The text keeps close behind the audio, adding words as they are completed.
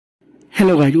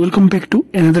Hello guys, welcome back to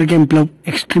another game club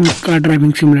extreme car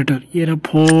driving simulator. ये रहा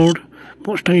Ford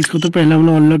मोस्टैंग। इसको तो पहले हम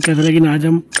लोग अनलॉक किया था, लेकिन आज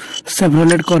हम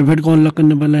शेवरलेट कॉर्वेट को अनलॉक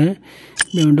करने वाला है।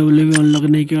 BMW भी अनलॉक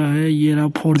नहीं किया है। ये रहा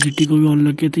फोर्ड GT को भी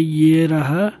अनलॉक किया था। ये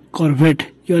रहा कॉर्वेट।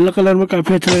 ये अलग कलर में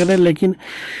काफ़ी अच्छा लग रहा है, लेकिन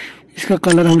इसका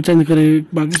कलर हम चेंज करें।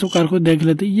 बाकी सब कार को देख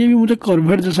लेते। ये भी मुझे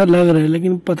कॉर्वेट जैसा लग रहा है,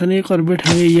 लेकिन पता नहीं कॉर्वेट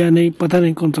है या नहीं, पता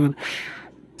नहीं कौन सा।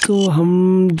 तो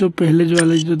हम जो पहले जो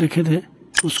वाले जो देखे थे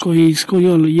उसको ही, इसको ही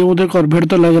ये उधर कॉर्वेट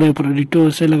तो लग रहा है, पूरा डिटो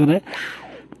ऐसे लग रहा है।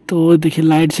 तो देखिए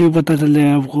लाइट से भी पता चल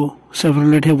जाएगा आपको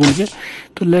शेवरलेट है बोल के।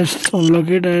 तो लेट्स अनलॉक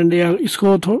इट एंड या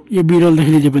इसको ये बी रोल देख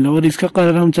लीजिए पहले। और इसका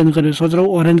कलर हम चेंज करें, सोच रहा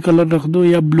हूँ ऑरेंज कलर रख दो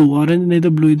या ब्लू। ऑरेंज नहीं तो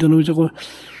ब्लू, दोनों में से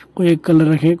कोई एक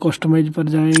कलर रखें। कस्टमाइज पर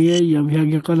जाएंगे, ये भी आ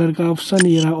गया कलर का ऑप्शन।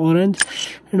 ये रहा orange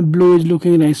and blue is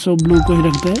looking nice, so blue को ही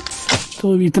रखते हैं।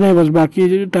 तो इतना ही बस,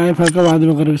 बाकी टायर फायर का बाद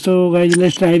में करें। So guys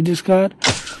let's drive this car.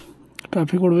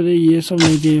 Traffic mode पे ये सब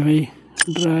नहीं चाहिए भाई,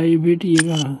 ड्राइव इट। ये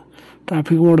कहाँ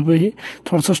ट्रैफिक मोड पे ही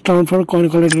थोड़ा सा स्टाउन for coin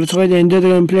collector. So guys enjoy the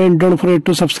game play and don't forget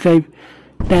to subscribe.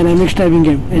 Dynamics driving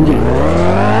game, enjoy.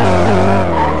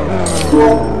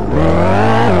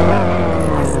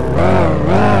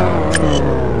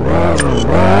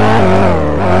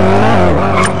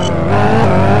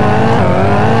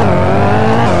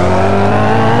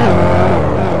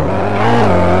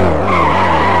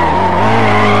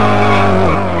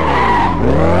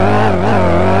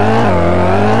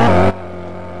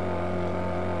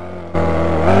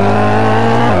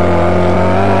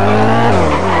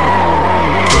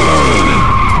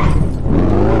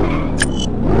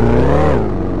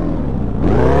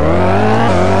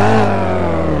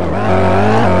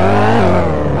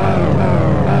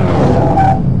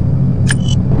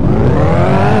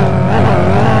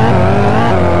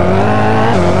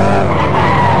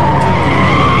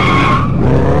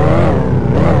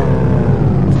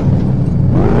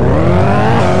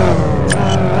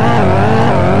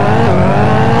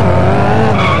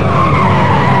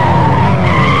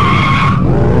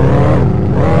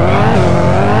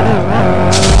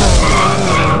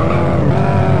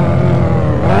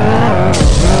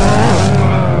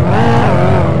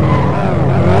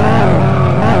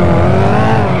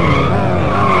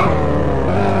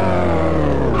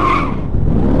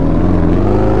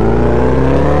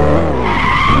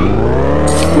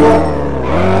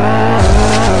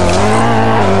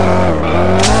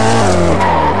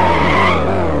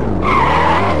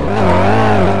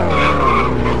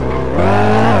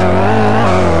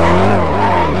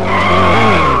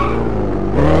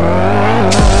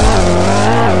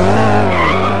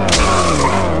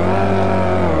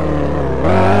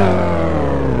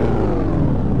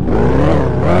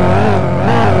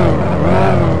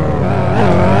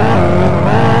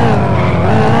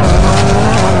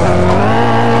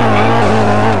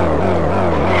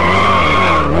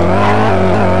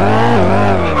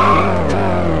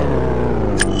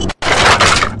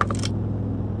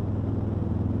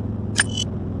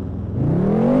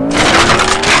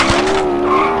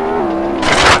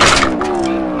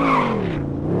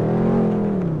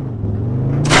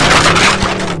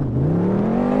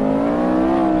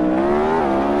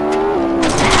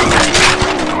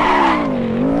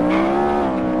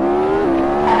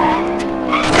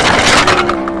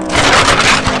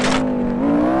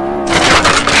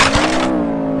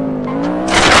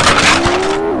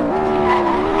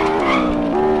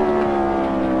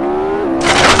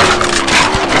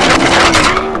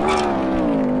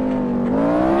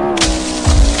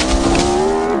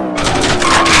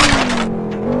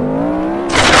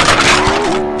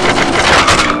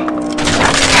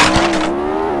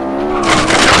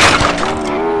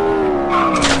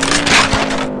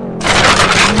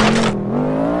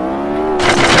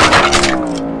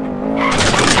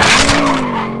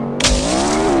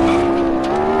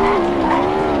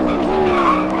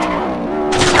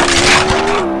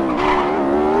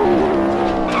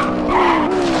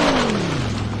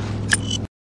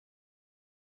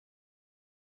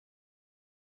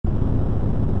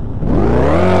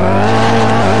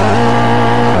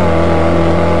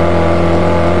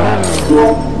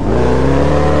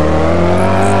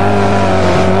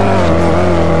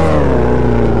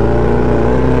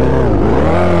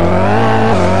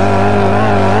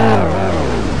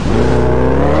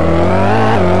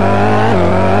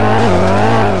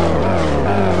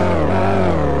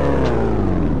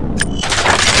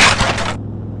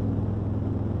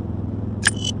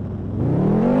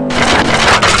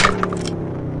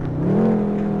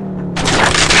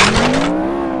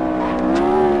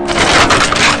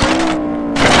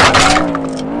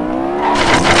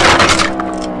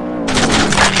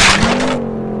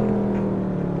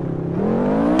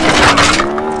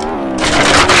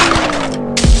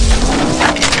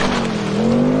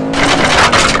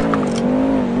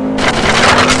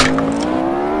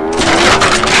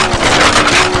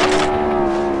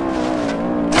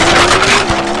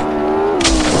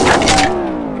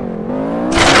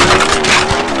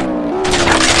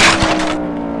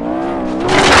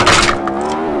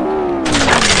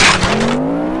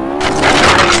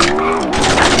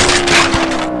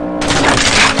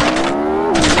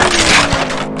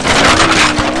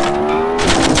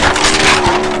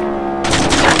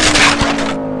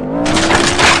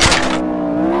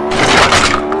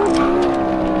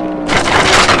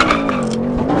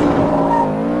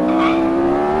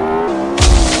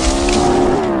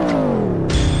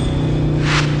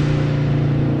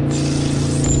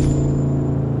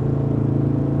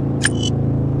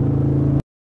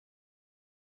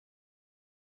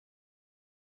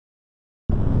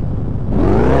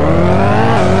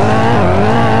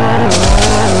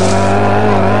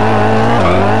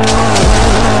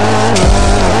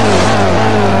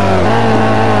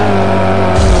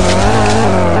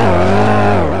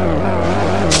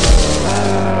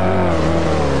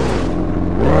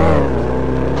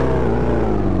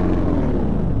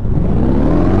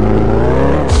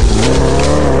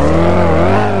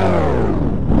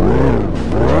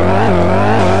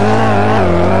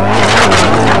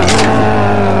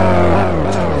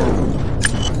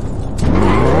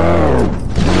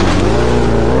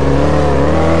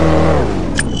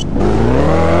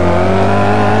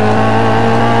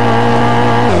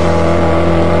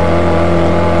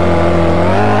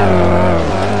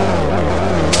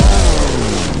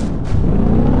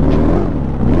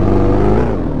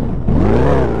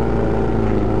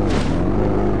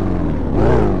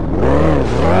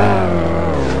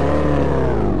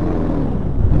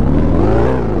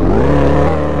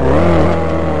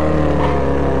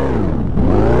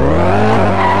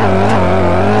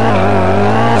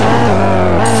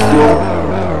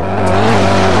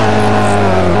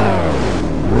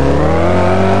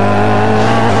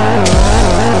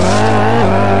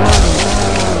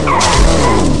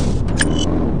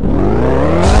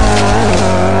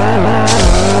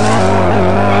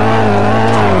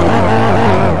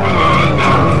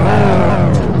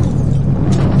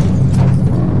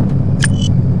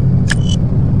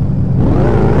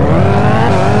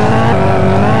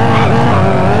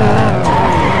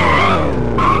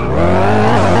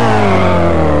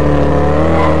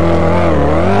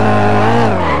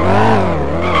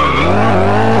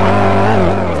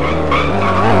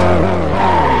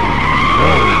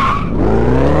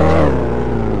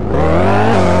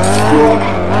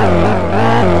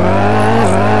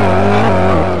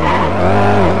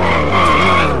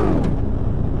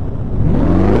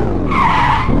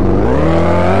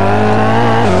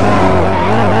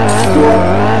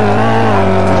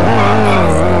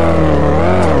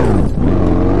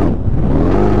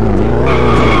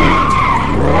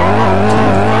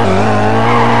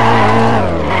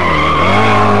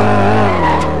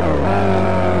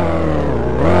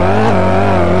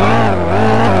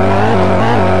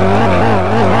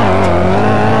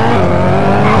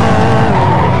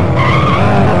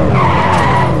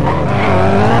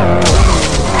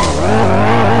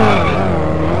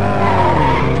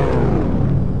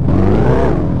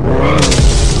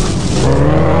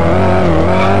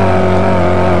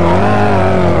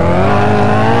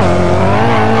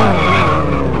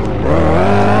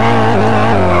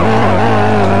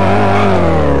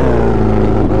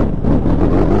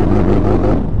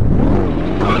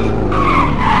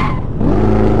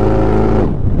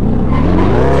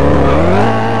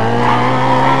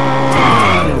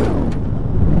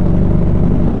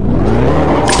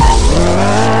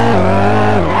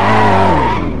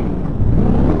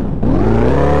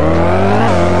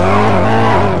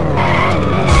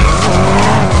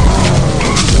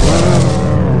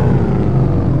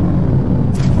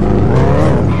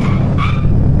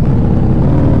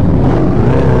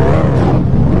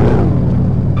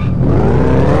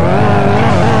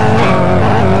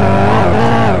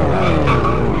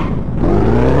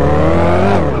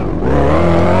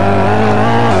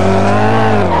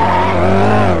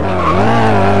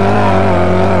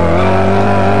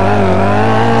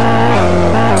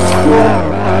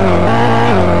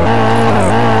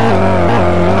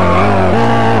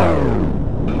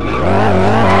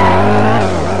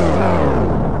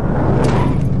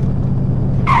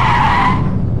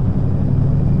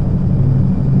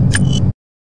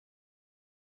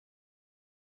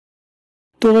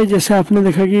 तो भाई जैसे आपने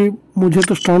देखा कि मुझे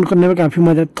तो स्टॉन्ट करने में काफ़ी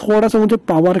मजा है। थोड़ा सा मुझे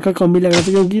पावर का कमी लग रहा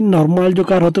था क्योंकि नॉर्मल जो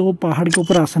कार होते हैं वो पहाड़ के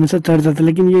ऊपर आसानी से चढ़ जाते,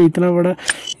 लेकिन ये इतना बड़ा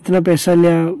इतना पैसा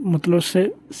लिया, मतलब से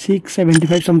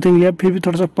 675 समथिंग लिया, फिर भी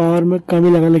थोड़ा सा पावर में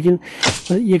कमी लगा। लेकिन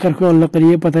ये कार को अनलॉक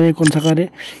करिए, पता नहीं कौन सा कार है,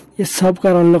 ये सब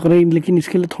कार अनलॉक रही, लेकिन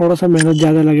इसके लिए थोड़ा सा मेहनत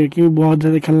ज़्यादा लगे क्योंकि बहुत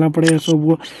ज़्यादा खेलना पड़ेगा, सब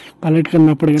वो कलेक्ट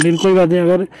करना पड़ेगा। लेकिन कोई बात नहीं,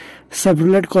 अगर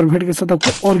सेफ्रोलेट कॉर्वेट के साथ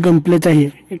आपको और गन प्ले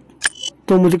चाहिए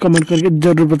तो मुझे कमेंट करके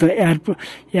जरूर बताएं।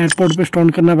 एयरपोर्ट पे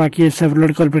स्टॉन्ट करना बाकी है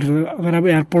सेफ्रोलेट कॉर्वेट। अगर आप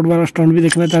एयरपोर्ट वाला स्टॉन्ट भी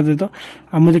देखना चाहते तो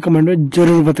आप मुझे कमेंट में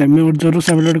जरूर बताएं, मैं और जरूर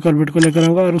सेफ्रोलेट कॉर्वेट को लेकर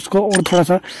आऊँगा और उसको और थोड़ा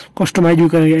सा कस्टमाइज भी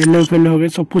करेंगे, एल फेल हो गए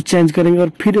सब कुछ चेंज करेंगे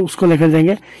और फिर उसको लेकर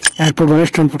जाएंगे एयरपोर्ट वाले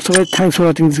स्टॉन्ट पर। So thanks for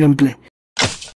watching this game play.